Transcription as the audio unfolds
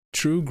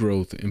True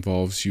growth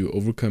involves you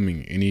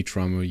overcoming any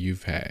trauma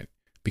you've had,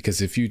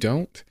 because if you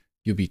don't,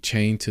 you'll be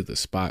chained to the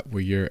spot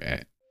where you're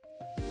at.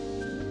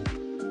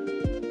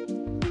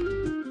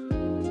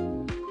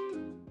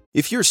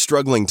 If you're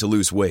struggling to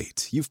lose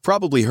weight, you've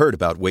probably heard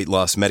about weight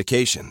loss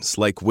medications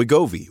like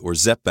Wegovy or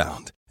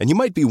Zepbound, and you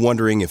might be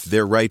wondering if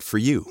they're right for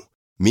you.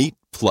 Meet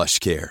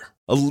PlushCare,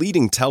 a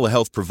leading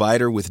telehealth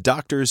provider with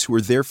doctors who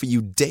are there for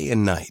you day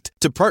and night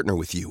to partner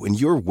with you in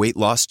your weight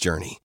loss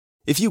journey.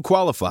 If you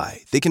qualify,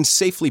 they can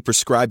safely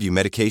prescribe you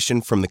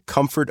medication from the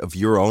comfort of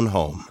your own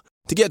home.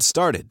 To get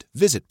started,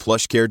 visit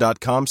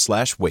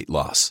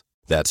plushcare.com/weight-loss.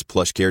 That's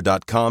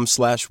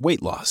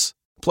plushcare.com/weight-loss.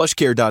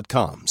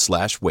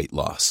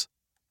 plushcare.com/weight-loss.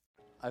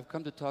 I've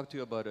come to talk to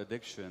you about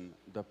addiction,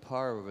 the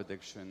power of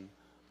addiction,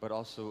 but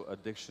also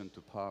addiction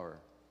to power.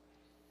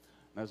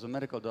 As a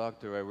medical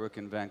doctor, I work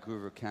in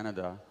Vancouver,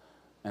 Canada,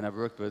 and I've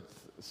worked with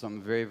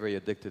some very, very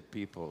addicted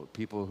people.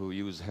 People who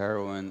use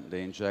heroin,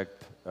 they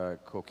inject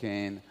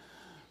cocaine,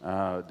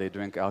 they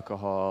drink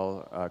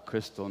alcohol,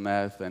 crystal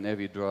meth, and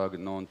every drug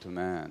known to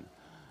man.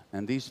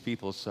 And these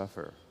people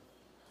suffer.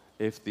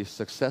 If the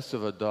success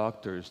of a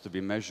doctor is to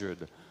be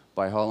measured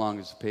by how long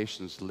his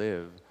patients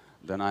live,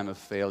 then I'm a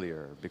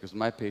failure, because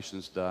my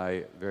patients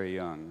die very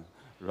young,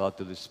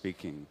 relatively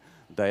speaking.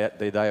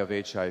 They die of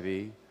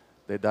HIV,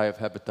 they die of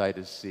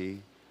hepatitis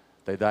C,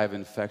 they die of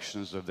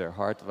infections of their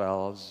heart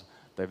valves,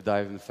 they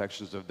die of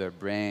infections of their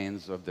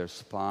brains, of their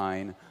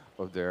spine,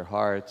 of their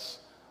hearts,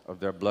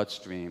 of their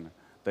bloodstream.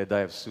 They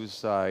die of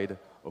suicide,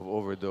 of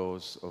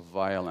overdose, of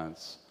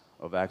violence,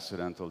 of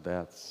accidental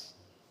deaths.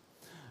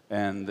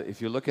 And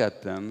if you look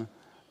at them,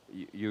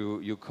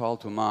 you call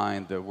to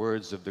mind the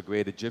words of the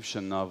great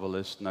Egyptian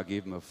novelist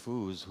Naguib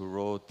Mahfouz, who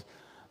wrote,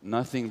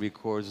 "Nothing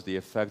records the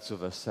effects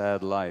of a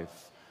sad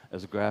life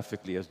as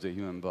graphically as the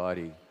human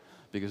body,"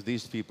 because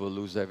these people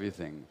lose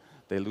everything.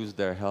 They lose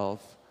their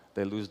health,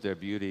 they lose their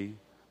beauty,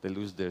 they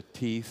lose their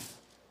teeth,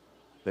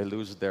 they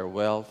lose their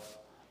wealth,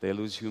 they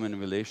lose human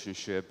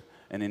relationship,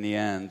 and in the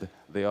end,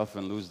 they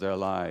often lose their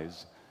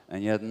lives.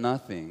 And yet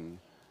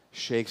nothing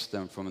shakes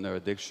them from their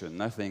addiction.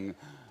 Nothing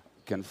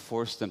can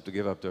force them to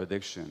give up their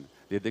addiction.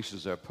 The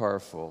addictions are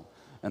powerful.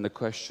 And the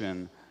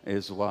question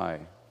is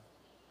why?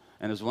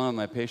 And as one of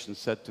my patients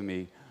said to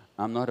me,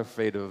 "I'm not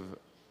afraid of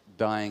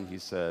dying," he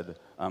said,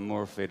 "I'm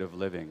more afraid of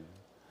living."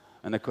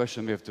 And the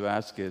question we have to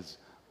ask is,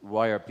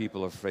 why are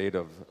people afraid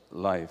of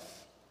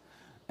life?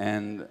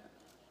 And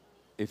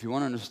if you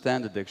want to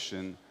understand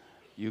addiction,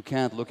 you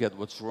can't look at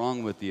what's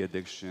wrong with the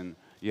addiction.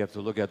 You have to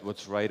look at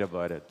what's right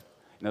about it.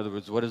 In other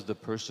words, what is the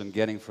person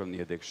getting from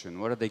the addiction?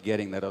 What are they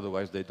getting that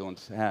otherwise they don't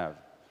have?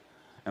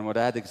 And what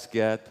addicts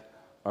get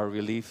are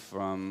relief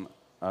from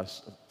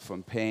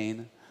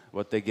pain.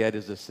 What they get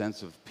is a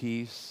sense of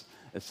peace,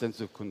 a sense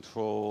of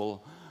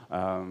control,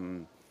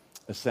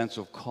 a sense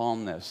of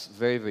calmness,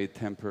 very, very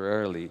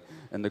temporarily.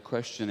 And the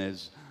question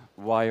is,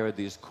 why are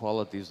these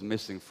qualities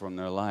missing from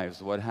their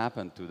lives? What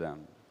happened to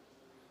them?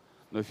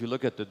 Now, if you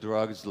look at the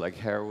drugs like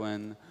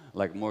heroin,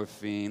 like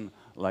morphine,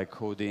 like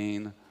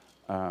codeine,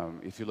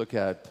 if you look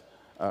at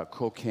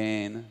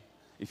cocaine,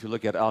 if you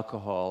look at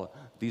alcohol,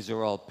 these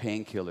are all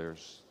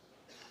painkillers.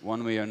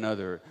 One way or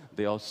another,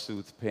 they all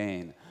soothe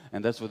pain.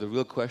 And that's what the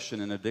real question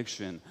in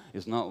addiction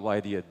is, not why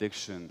the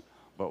addiction,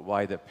 but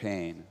why the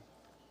pain.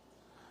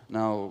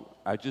 Now,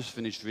 I just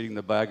finished reading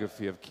the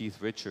biography of Keith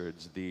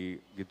Richards,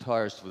 the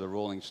guitarist for the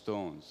Rolling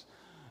Stones.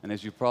 And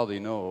as you probably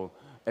know,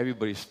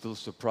 everybody's still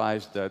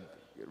surprised that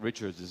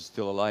Richards is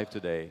still alive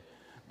today,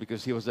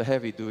 because he was a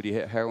heavy-duty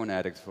heroin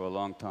addict for a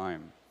long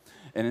time.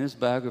 And in his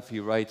biography,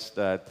 he writes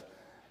that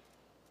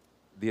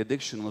the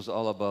addiction was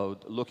all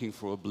about looking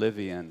for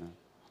oblivion,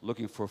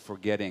 looking for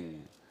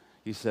forgetting.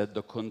 He said,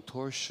 the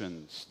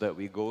contortions that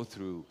we go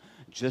through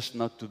just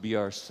not to be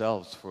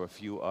ourselves for a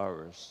few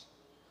hours.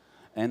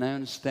 And I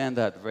understand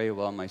that very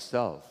well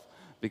myself,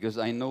 because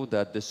I know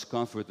that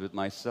discomfort with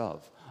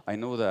myself. I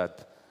know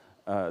that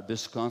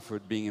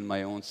discomfort being in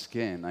my own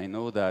skin. I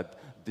know that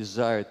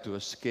desire to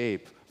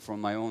escape from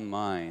my own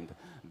mind.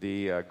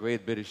 The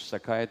great British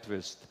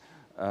psychiatrist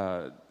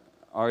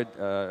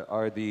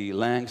R.D.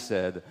 Lang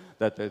said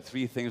that there are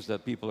three things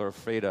that people are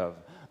afraid of.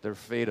 They're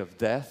afraid of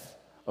death,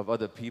 of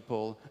other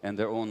people, and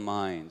their own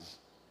minds.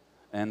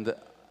 And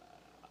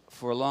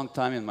for a long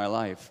time in my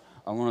life,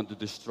 I wanted to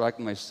distract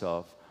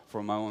myself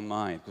from my own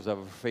mind, because I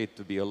was afraid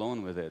to be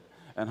alone with it.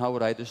 And how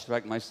would I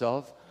distract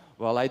myself?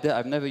 Well,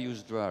 I've never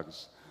used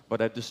drugs,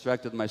 but I've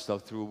distracted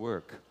myself through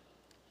work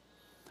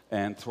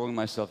and throwing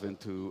myself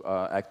into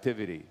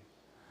activity.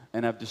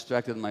 And I've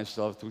distracted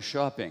myself through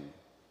shopping.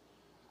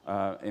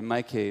 In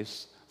my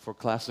case, for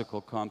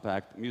classical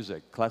compact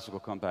music, classical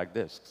compact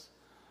discs.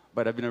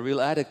 But I've been a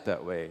real addict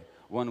that way.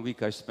 One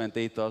week I spent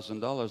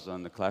 $8,000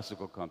 on the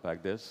classical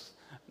compact discs,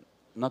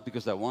 not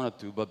because I wanted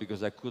to, but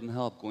because I couldn't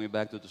help going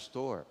back to the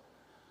store.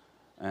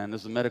 And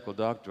as a medical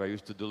doctor, I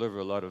used to deliver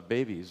a lot of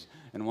babies.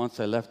 And once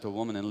I left a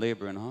woman in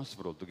labor in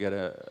hospital to get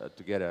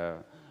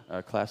a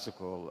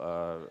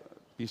classical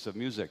piece of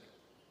music.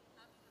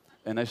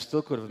 And I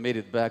still could have made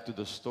it back to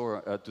the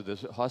store, to the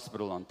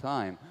hospital on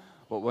time.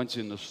 But once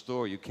you're in the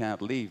store, you can't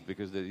leave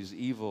because there are these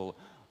evil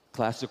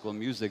classical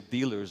music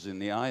dealers in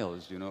the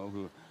aisles, you know,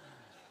 who,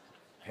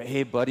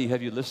 hey, buddy,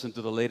 have you listened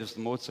to the latest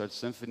Mozart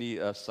symphony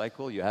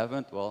cycle? You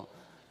haven't? Well,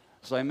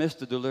 so I missed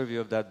the delivery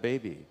of that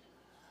baby.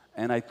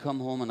 And I'd come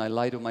home and I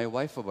lie to my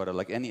wife about it.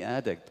 Like any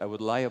addict, I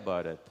would lie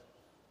about it.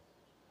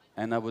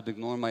 And I would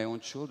ignore my own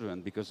children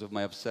because of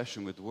my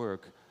obsession with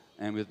work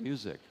and with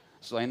music.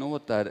 So I know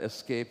what that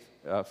escape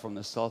from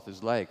the self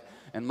is like.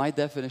 And my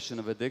definition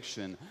of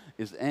addiction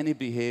is any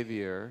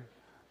behavior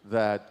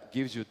that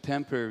gives you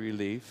temporary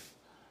relief,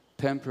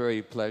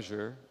 temporary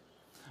pleasure,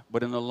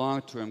 but in the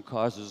long term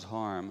causes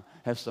harm,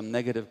 has some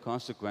negative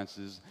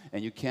consequences,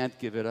 and you can't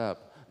give it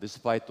up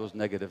despite those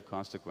negative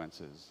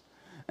consequences.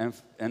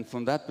 And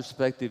from that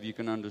perspective, you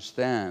can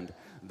understand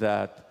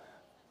that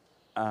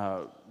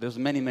there's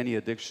many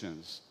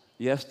addictions.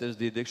 Yes, there's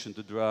the addiction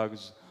to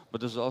drugs, but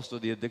there's also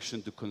the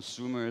addiction to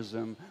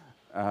consumerism.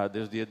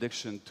 There's the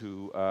addiction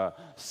to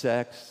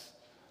sex,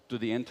 to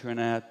the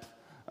internet,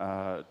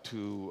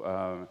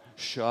 to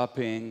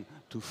shopping,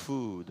 to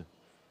food.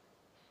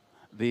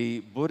 The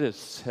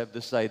Buddhists have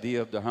this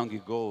idea of the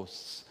hungry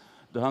ghosts.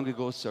 The hungry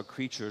ghosts are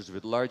creatures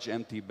with large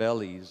empty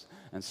bellies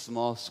and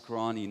small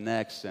scrawny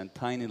necks and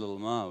tiny little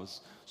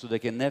mouths, so they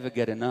can never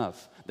get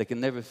enough. They can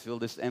never fill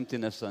this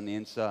emptiness on the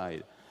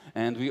inside.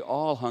 And we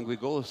all hungry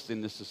ghosts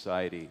in this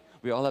society.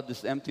 We all have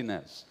this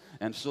emptiness.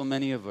 And so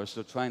many of us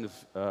are trying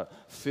to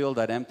fill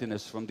that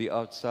emptiness from the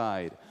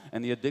outside.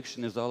 And the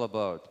addiction is all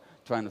about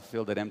trying to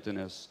fill that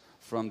emptiness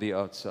from the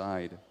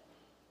outside.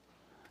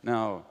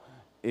 Now,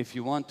 if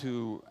you want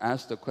to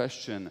ask the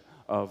question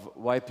of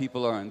why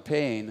people are in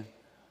pain,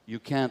 you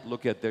can't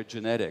look at their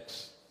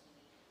genetics.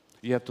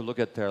 You have to look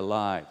at their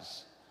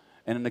lives.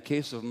 And in the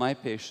case of my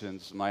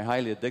patients, my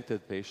highly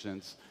addicted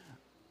patients,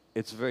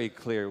 it's very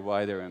clear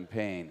why they're in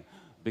pain.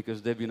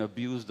 Because they've been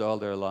abused all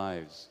their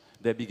lives.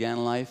 They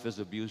began life as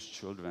abused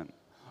children.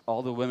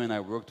 All the women I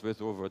worked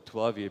with over a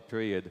 12-year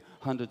period,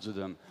 hundreds of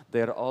them, they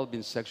had all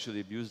been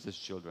sexually abused as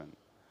children.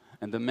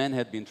 And the men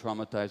had been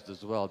traumatized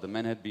as well. The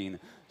men had been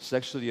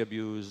sexually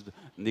abused,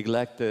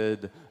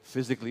 neglected,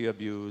 physically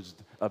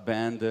abused,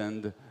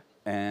 abandoned,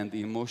 and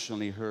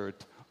emotionally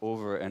hurt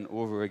over and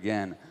over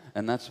again.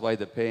 And that's why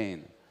the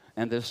pain.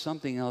 And there's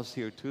something else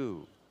here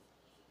too.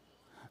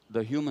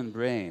 The human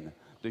brain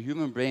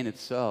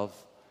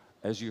itself,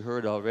 as you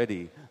heard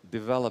already,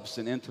 develops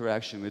an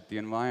interaction with the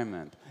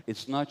environment.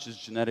 It's not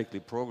just genetically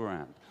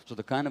programmed. So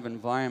the kind of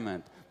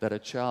environment that a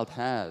child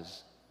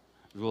has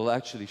will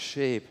actually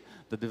shape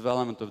the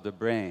development of the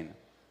brain.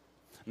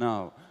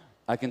 Now,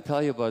 I can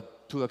tell you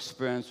about two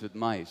experiences with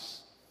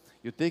mice.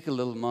 You take a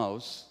little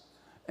mouse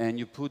and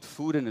you put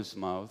food in his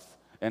mouth,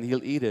 and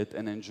he'll eat it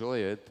and enjoy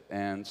it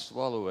and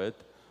swallow it.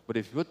 But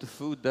if you put the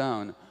food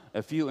down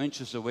a few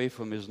inches away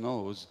from his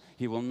nose,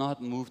 he will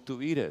not move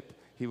to eat it.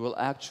 He will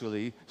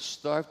actually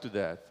starve to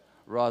death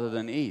rather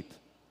than eat.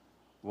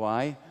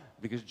 Why?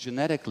 Because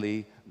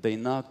genetically, they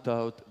knocked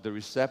out the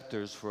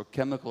receptors for a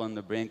chemical in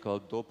the brain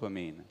called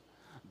dopamine.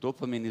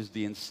 Dopamine is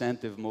the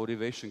incentive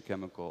motivation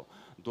chemical.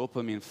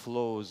 Dopamine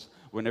flows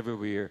whenever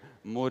we're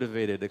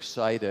motivated,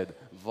 excited,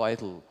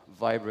 vital,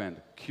 vibrant,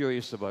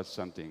 curious about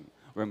something,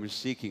 when we're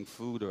seeking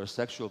food or a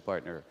sexual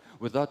partner.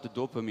 Without the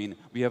dopamine,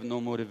 we have no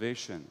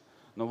motivation.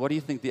 Now, what do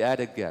you think the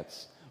addict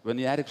gets? When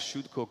the addict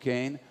shoots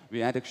cocaine,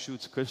 the addict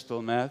shoots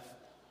crystal meth,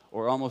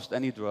 or almost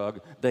any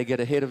drug, they get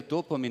a hit of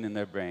dopamine in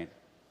their brain.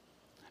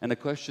 And the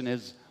question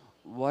is,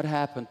 what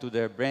happened to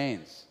their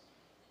brains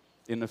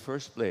in the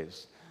first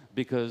place?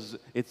 Because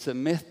it's a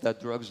myth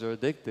that drugs are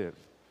addictive.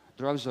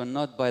 Drugs are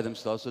not by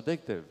themselves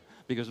addictive,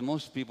 because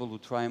most people who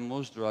try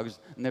most drugs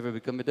never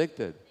become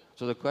addicted.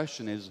 So the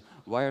question is,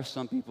 why are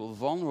some people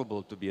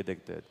vulnerable to be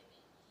addicted?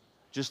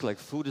 Just like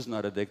food is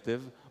not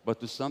addictive, but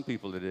to some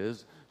people it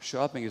is.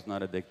 Shopping is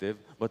not addictive,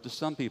 but to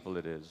some people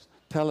it is.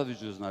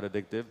 Television is not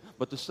addictive,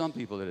 but to some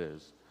people it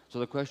is. So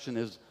the question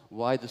is,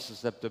 why the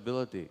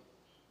susceptibility?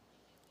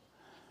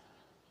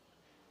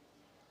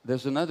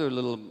 There's another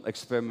little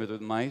experiment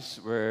with mice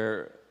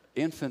where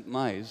infant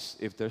mice,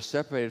 if they're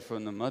separated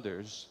from the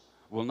mothers,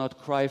 will not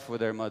cry for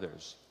their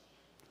mothers.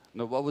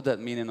 Now, what would that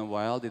mean in the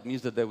wild? It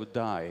means that they would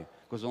die,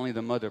 because only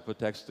the mother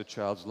protects the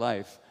child's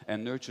life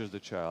and nurtures the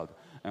child.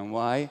 And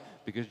why?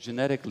 Because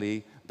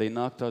genetically, they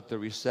knocked out the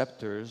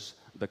receptors,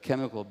 the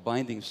chemical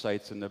binding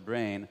sites in the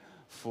brain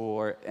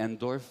for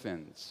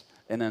endorphins.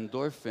 And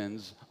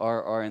endorphins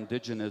are our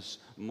indigenous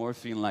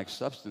morphine-like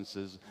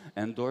substances.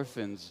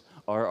 Endorphins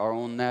are our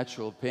own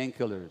natural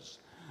painkillers.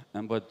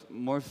 And what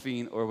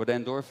morphine, or what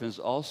endorphins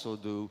also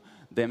do,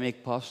 they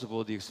make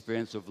possible the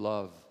experience of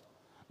love.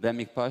 They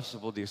make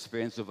possible the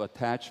experience of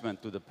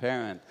attachment to the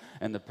parent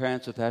and the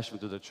parent's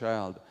attachment to the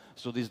child.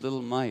 So these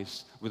little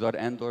mice without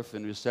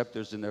endorphin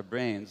receptors in their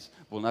brains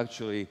will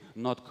actually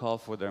not call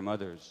for their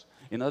mothers.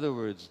 In other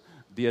words,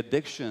 the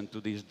addiction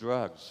to these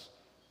drugs,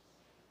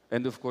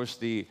 and of course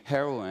the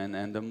heroin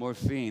and the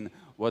morphine,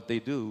 what they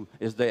do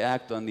is they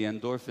act on the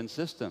endorphin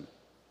system.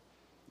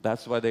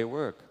 That's why they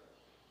work.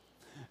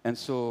 And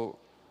so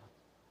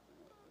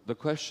The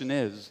question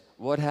is,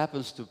 what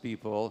happens to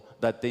people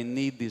that they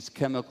need these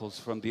chemicals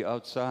from the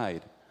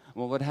outside?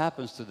 Well, what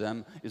happens to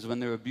them is when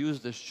they're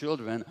abused as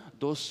children,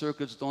 those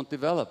circuits don't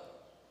develop.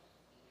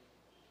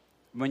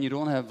 When you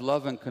don't have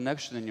love and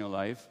connection in your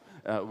life,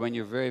 when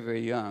you're very,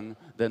 very young,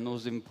 then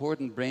those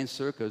important brain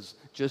circuits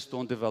just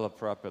don't develop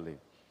properly.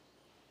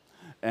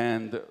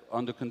 And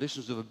under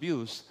conditions of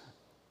abuse,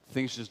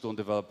 things just don't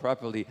develop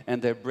properly,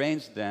 and their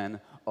brains then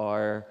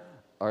are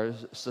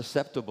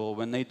susceptible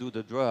when they do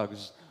the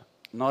drugs.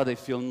 Now they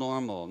feel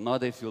normal, now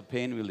they feel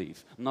pain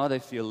relief, now they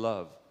feel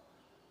love.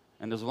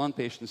 And there's one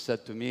patient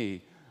said to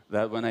me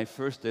that when I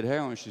first did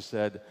heroin, she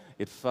said,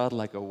 it felt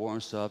like a warm,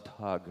 soft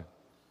hug,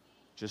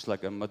 just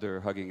like a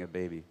mother hugging a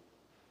baby.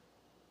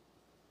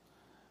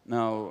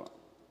 Now,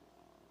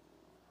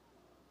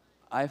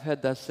 I've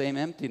had that same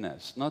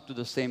emptiness, not to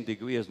the same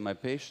degree as my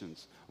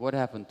patients. What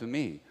happened to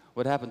me?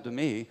 What happened to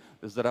me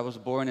is that I was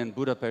born in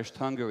Budapest,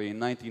 Hungary in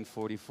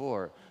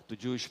 1944 to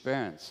Jewish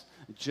parents,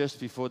 just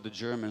before the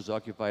Germans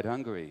occupied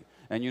Hungary.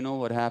 And you know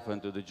what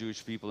happened to the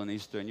Jewish people in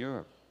Eastern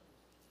Europe.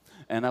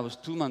 And I was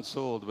 2 months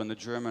old when the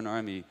German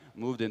army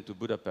moved into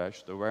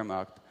Budapest, the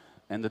Wehrmacht,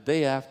 and the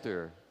day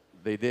after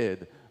they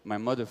did, my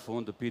mother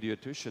phoned the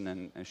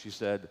pediatrician and she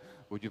said,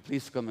 would you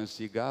please come and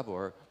see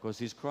Gabor, because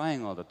he's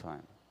crying all the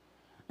time.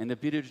 And the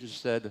pediatrician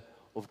said,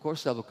 of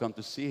course I will come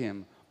to see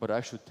him, but I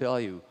should tell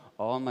you,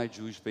 all my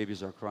Jewish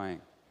babies are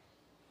crying.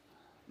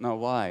 Now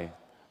why?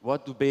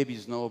 What do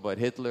babies know about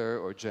Hitler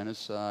or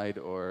genocide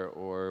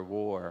or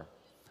war?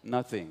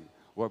 Nothing.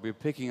 What we're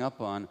picking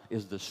up on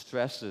is the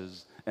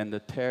stresses and the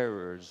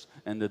terrors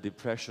and the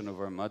depression of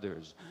our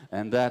mothers.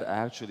 And that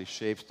actually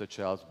shapes the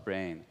child's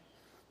brain.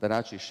 That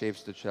actually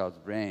shapes the child's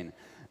brain.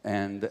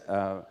 And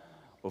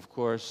of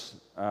course,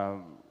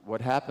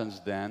 what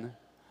happens then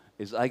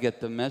is I get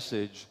the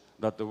message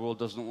that the world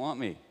doesn't want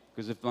me.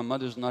 Because if my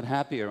mother's not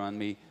happy around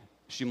me,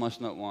 she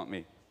must not want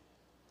me.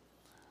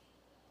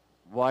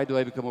 Why do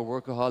I become a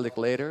workaholic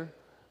later?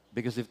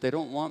 Because if they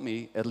don't want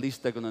me, at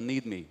least they're going to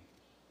need me.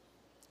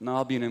 Now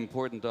I'll be an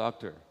important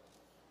doctor,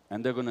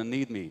 and they're going to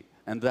need me.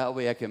 And that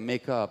way I can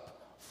make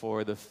up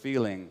for the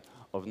feeling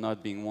of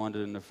not being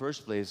wanted in the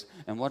first place.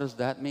 And what does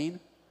that mean?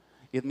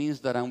 It means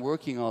that I'm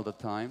working all the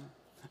time,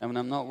 and when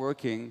I'm not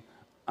working,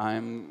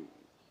 I'm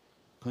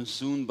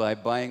consumed by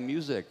buying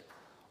music.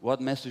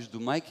 What message do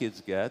my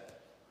kids get?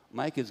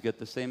 My kids get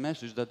the same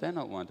message, that they're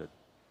not wanted.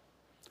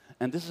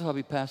 And this is how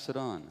we pass it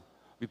on.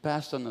 We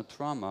pass on the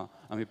trauma,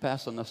 and we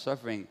pass on the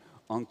suffering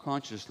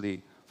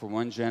unconsciously from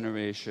one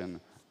generation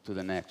to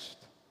the next.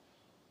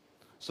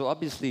 So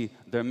obviously,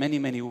 there are many,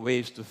 many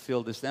ways to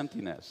fill this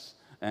emptiness.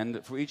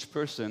 And for each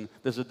person,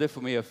 there's a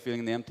different way of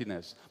feeling the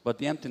emptiness. But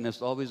the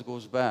emptiness always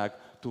goes back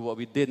to what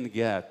we didn't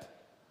get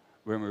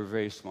when we were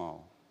very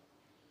small.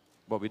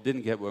 What we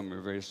didn't get when we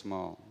were very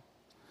small.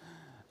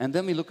 And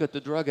then we look at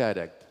the drug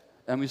addict,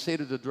 and we say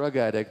to the drug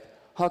addict,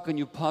 how can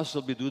you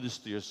possibly do this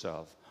to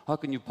yourself? How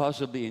can you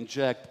possibly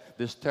inject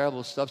this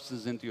terrible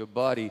substance into your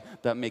body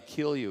that may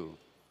kill you?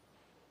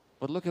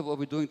 But look at what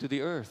we're doing to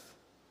the earth.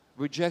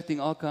 We're injecting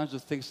all kinds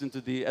of things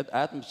into the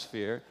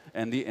atmosphere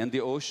and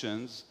the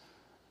oceans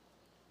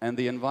and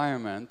the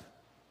environment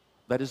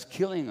that is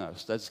killing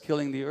us, that's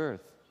killing the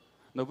earth.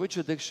 Now, which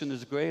addiction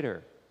is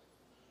greater?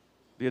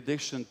 The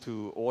addiction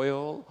to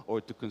oil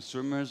or to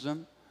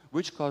consumerism?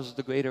 Which causes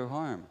the greater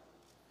harm?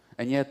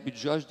 And yet we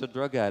judge the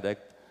drug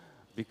addict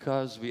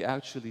because we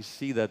actually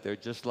see that they're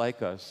just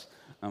like us,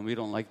 and we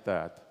don't like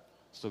that.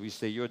 So we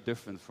say, you're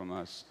different from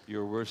us.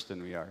 You're worse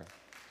than we are.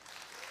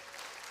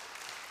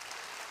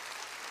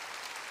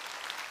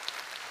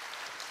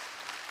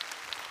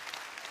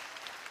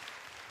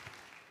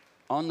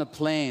 On the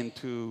plane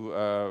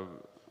to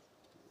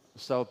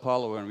Sao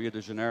Paulo and Rio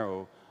de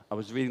Janeiro, I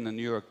was reading the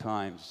New York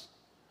Times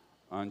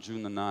on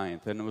June the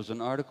 9th, and there was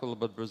an article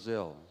about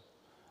Brazil.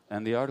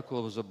 And the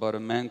article was about a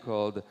man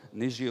called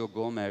Nigio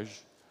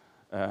Gomes,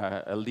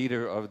 a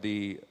leader of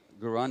the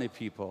Guarani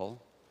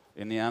people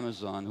in the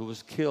Amazon, who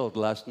was killed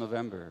last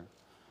November.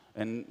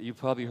 And you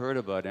probably heard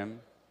about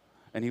him.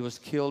 And he was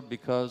killed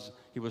because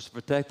he was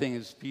protecting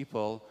his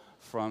people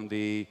from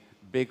the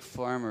big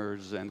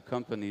farmers and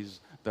companies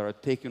that are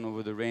taking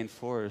over the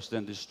rainforest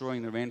and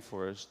destroying the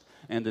rainforest,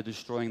 and they're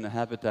destroying the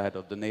habitat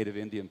of the native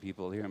Indian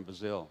people here in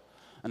Brazil.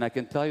 And I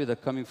can tell you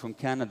that coming from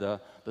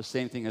Canada, the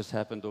same thing has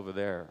happened over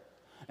there.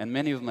 And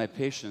many of my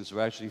patients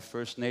were actually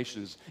First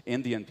Nations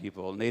Indian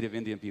people, native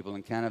Indian people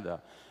in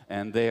Canada.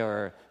 And they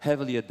are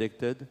heavily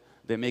addicted.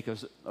 They make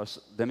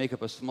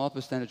up a small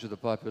percentage of the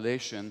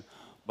population,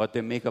 but they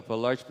make up a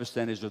large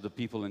percentage of the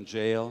people in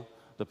jail,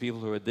 the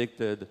people who are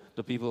addicted,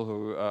 the people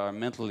who are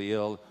mentally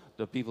ill,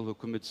 the people who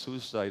commit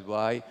suicide.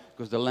 Why?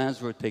 Because the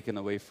lands were taken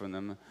away from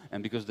them,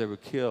 and because they were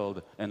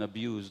killed and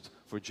abused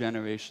for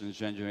generations,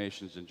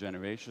 generations, and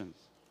generations.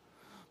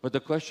 But the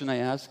question I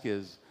ask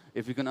is,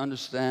 if you can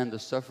understand the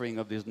suffering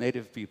of these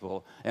native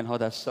people and how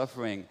that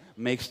suffering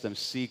makes them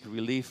seek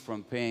relief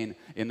from pain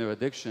in their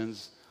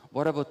addictions,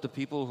 what about the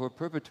people who are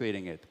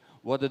perpetrating it?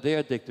 What are they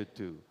addicted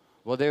to?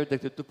 Well, they're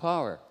addicted to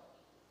power.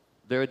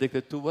 They're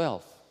addicted to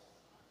wealth.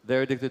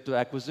 They're addicted to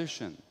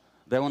acquisition.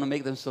 They want to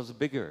make themselves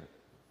bigger.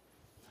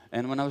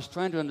 And when I was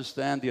trying to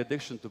understand the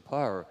addiction to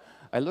power,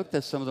 I looked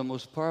at some of the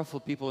most powerful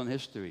people in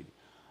history.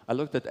 I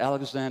looked at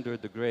Alexander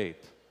the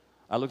Great.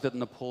 I looked at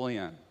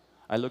Napoleon.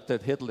 I looked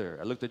at Hitler.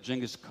 I looked at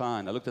Genghis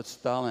Khan. I looked at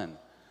Stalin.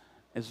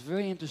 It's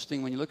very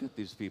interesting when you look at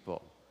these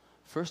people.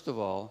 First of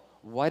all,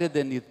 why did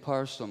they need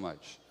power so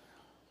much?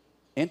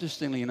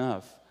 Interestingly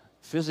enough,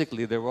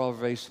 physically, they were all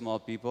very small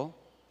people,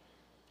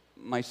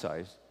 my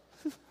size,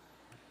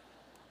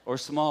 or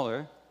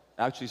smaller,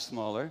 actually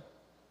smaller.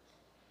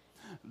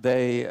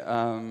 They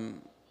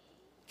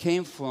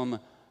came from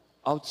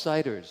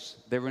outsiders.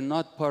 They were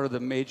not part of the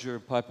major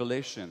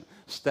population.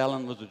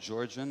 Stalin was a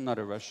Georgian, not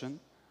a Russian.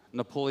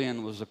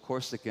 Napoleon was a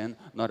Corsican,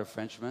 not a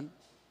Frenchman.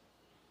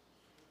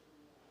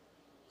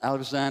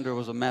 Alexander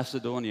was a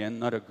Macedonian,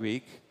 not a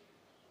Greek.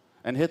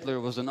 And Hitler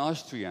was an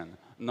Austrian,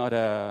 not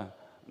a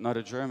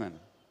German.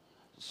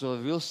 So a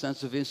real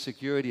sense of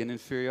insecurity and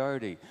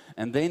inferiority.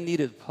 And they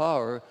needed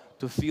power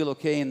to feel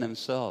okay in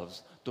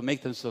themselves, to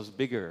make themselves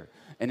bigger.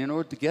 And in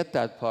order to get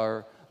that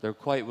power, they're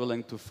quite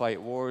willing to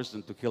fight wars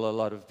and to kill a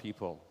lot of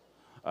people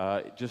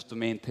just to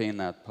maintain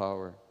that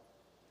power.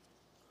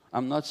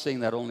 I'm not saying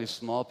that only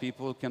small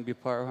people can be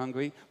power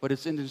hungry, but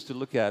it's interesting to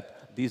look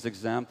at these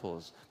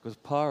examples because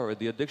power,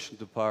 the addiction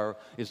to power,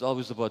 is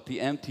always about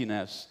the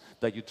emptiness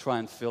that you try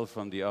and fill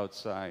from the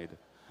outside.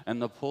 And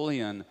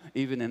Napoleon,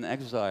 even in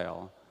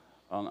exile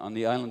on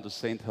the island of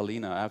St.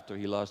 Helena after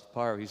he lost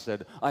power, he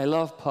said, I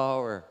love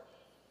power.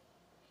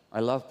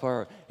 I love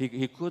power.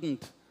 He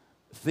couldn't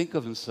think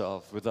of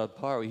himself without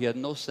power. He had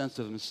no sense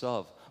of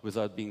himself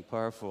without being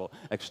powerful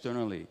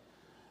externally.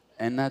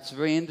 And that's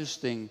very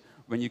interesting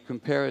when you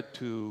compare it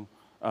to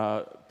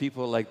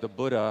people like the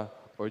Buddha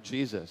or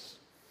Jesus.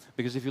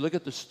 Because if you look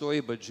at the story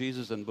about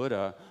Jesus and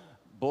Buddha,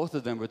 both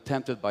of them were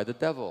tempted by the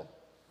devil.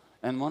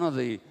 And one of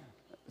the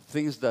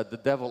things that the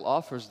devil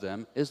offers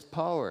them is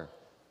power,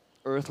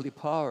 earthly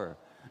power.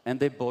 And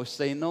they both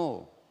say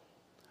no.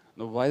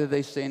 Now, why do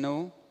they say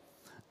no?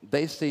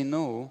 They say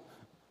no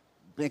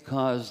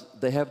because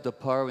they have the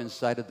power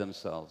inside of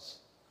themselves.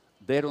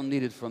 They don't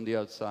need it from the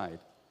outside.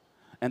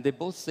 And they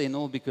both say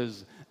no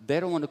because they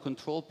don't want to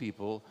control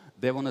people,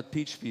 they want to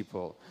teach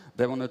people.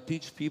 They want to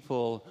teach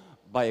people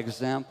by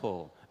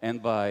example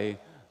and by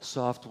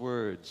soft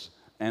words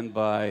and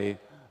by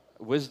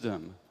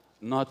wisdom,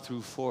 not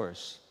through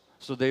force.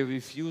 So they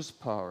refuse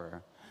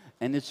power.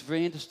 And it's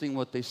very interesting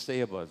what they say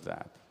about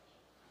that.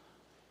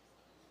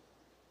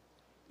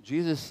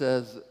 Jesus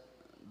says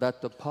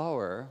that the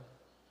power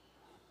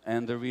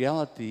and the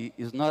reality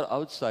is not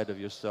outside of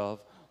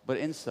yourself, but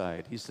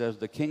inside. He says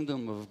the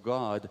kingdom of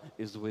God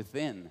is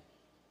within.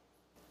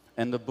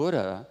 And the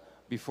Buddha,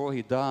 before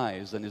he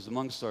dies, and his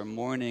monks are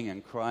mourning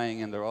and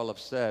crying and they're all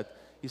upset,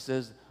 he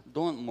says,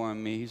 don't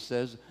mourn me, he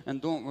says,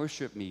 and don't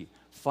worship me.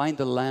 Find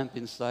a lamp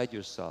inside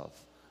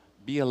yourself.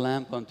 Be a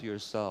lamp unto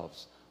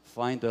yourselves.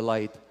 Find the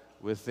light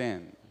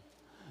within.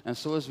 And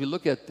so as we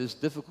look at this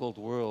difficult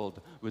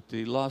world with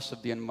the loss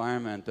of the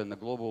environment and the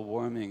global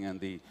warming and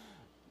the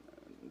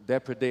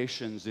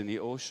depredations in the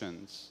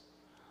oceans,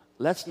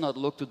 let's not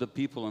look to the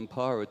people in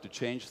power to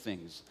change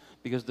things.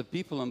 Because the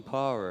people in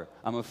power,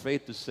 I'm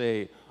afraid to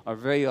say, are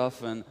very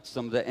often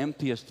some of the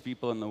emptiest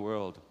people in the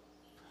world.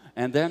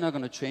 And they're not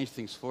going to change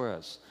things for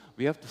us.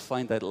 We have to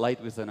find that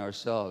light within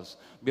ourselves.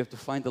 We have to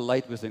find the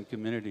light within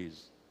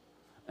communities.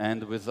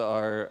 And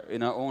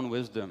in our own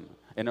wisdom,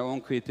 in our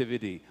own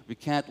creativity. We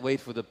can't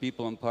wait for the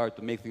people in power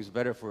to make things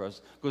better for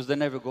us, because they're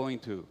never going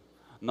to.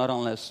 Not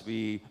unless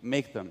we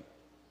make them.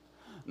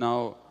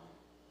 Now,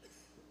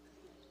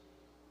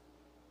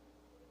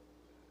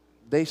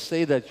 they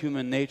say that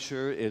human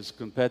nature is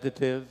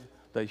competitive,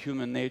 that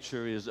human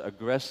nature is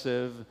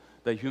aggressive,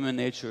 that human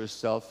nature is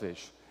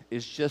selfish.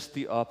 It's just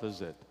the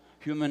opposite.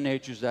 Human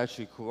nature is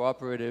actually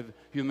cooperative,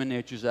 human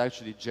nature is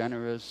actually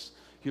generous,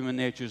 human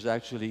nature is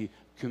actually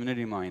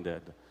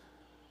community-minded.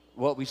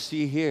 What we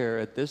see here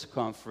at this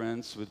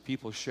conference with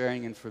people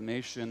sharing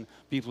information,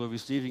 people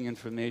receiving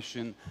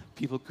information,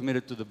 people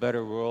committed to the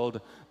better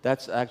world,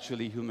 that's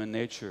actually human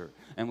nature.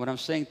 And what I'm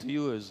saying to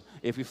you is,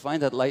 if we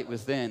find that light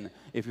within,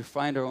 if we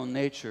find our own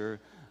nature,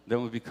 then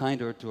we'll be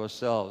kinder to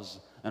ourselves,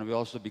 and we'll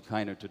also be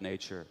kinder to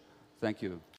nature. Thank you.